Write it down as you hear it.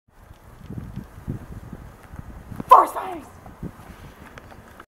fires!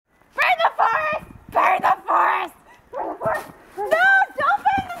 Burn the forest! Burn the forest! Burn the forest! No! Don't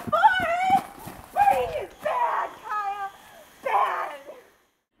burn the forest! Burning is bad, Kaia! Bad!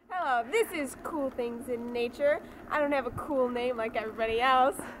 Hello, this is Cool Things in Nature. I don't have a cool name like everybody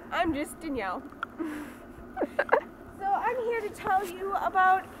else. I'm just Danielle. So I'm here to tell you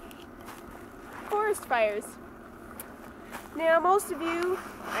about forest fires. Now, most of you,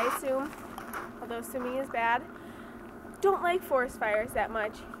 I assume, although assuming is bad, don't like forest fires that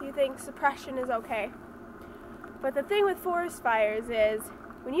much. You think suppression is okay. But the thing with forest fires is,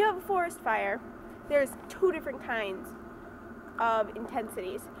 when you have a forest fire, there's two different kinds of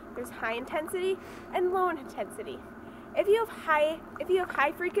intensities. There's high intensity and low intensity. If you have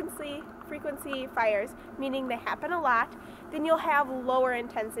high frequency fires, meaning they happen a lot, then you'll have lower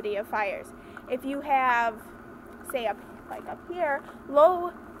intensity of fires. If you have, say up here,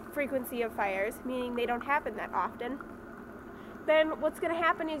 low frequency of fires, meaning they don't happen that often, then what's going to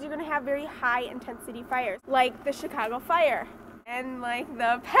happen is you're going to have very high intensity fires, like the Chicago fire and like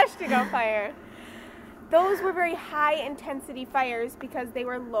the Peshtigo fire. Those were very high intensity fires because they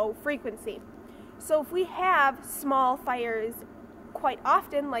were low frequency. So if we have small fires quite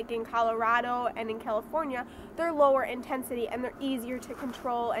often, like in Colorado and in California, they're lower intensity and they're easier to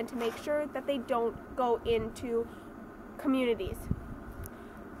control and to make sure that they don't go into communities.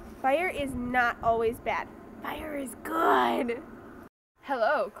 Fire is not always bad. Fire is good.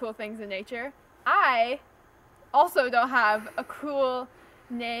 Hello, Cool Things in Nature. I also don't have a cool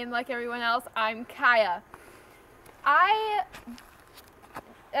name like everyone else. I'm Kaia. I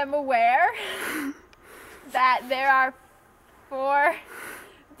am aware that there are 4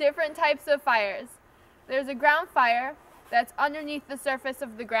 different types of fires. There's a ground fire that's underneath the surface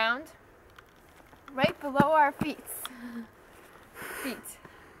of the ground, right below our feet. Feet,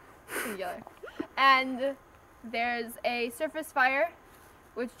 singular. And there's a surface fire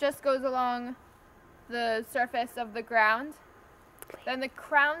which just goes along the surface of the ground. Then the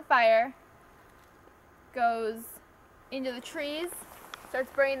crown fire goes into the trees,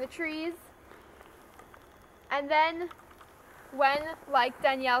 starts burning the trees. And then when, like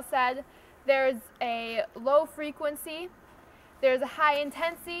Danielle said, there's a low frequency, there's a high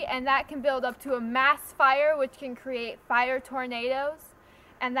intensity, and that can build up to a mass fire, which can create fire tornadoes,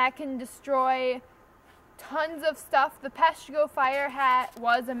 and that can destroy tons of stuff. The Peshtigo fire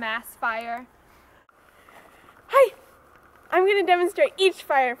was a mass fire. Hi! I'm going to demonstrate each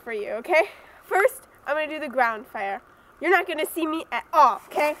fire for you, okay? First, I'm going to do the ground fire. You're not going to see me at all,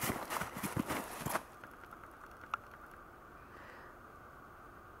 okay?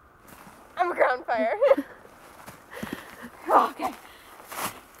 I'm a ground fire. Oh, okay.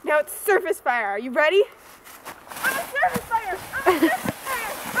 Now it's surface fire. Are you ready? I'm a surface fire! I'm a surface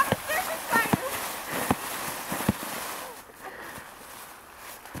fire! I'm a surface fire!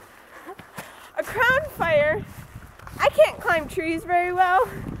 A crown fire, I can't climb trees very well,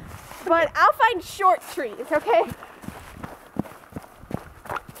 but I'll find short trees, okay?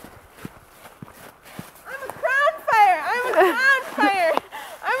 I'm a crown fire! I'm a crown fire!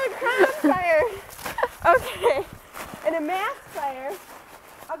 I'm a crown fire! Okay, and a mass fire,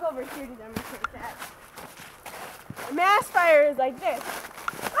 I'll go over here to demonstrate that. A mass fire is like this.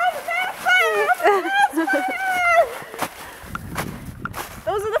 I'm a mass fire! I'm a mass fire!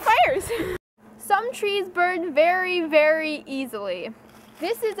 Those are the fires. Some trees burn very, very easily.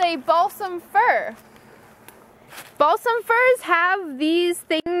 This is a balsam fir. Balsam firs have these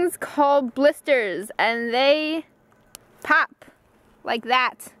things called blisters, and they pop like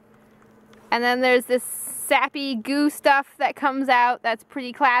that. And then there's this sappy goo stuff that comes out that's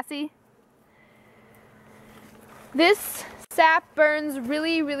pretty classy. This sap burns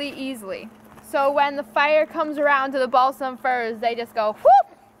really, really easily. So when the fire comes around to the balsam firs, they just go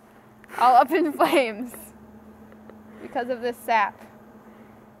whoop, all up in flames because of this sap.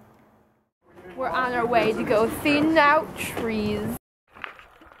 We're on our way to go thin out trees.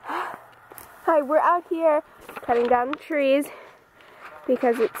 Hi, we're out here cutting down the trees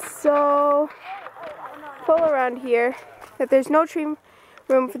because it's so full around here that there's no tree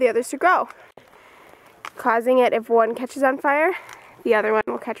room for the others to grow, causing it, if one catches on fire, the other one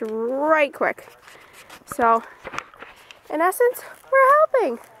will catch right quick. So, in essence, we're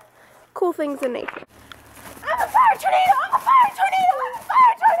helping. Cool things in nature. I'm a fire tornado! I'm a fire tornado! I'm a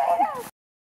fire tornado!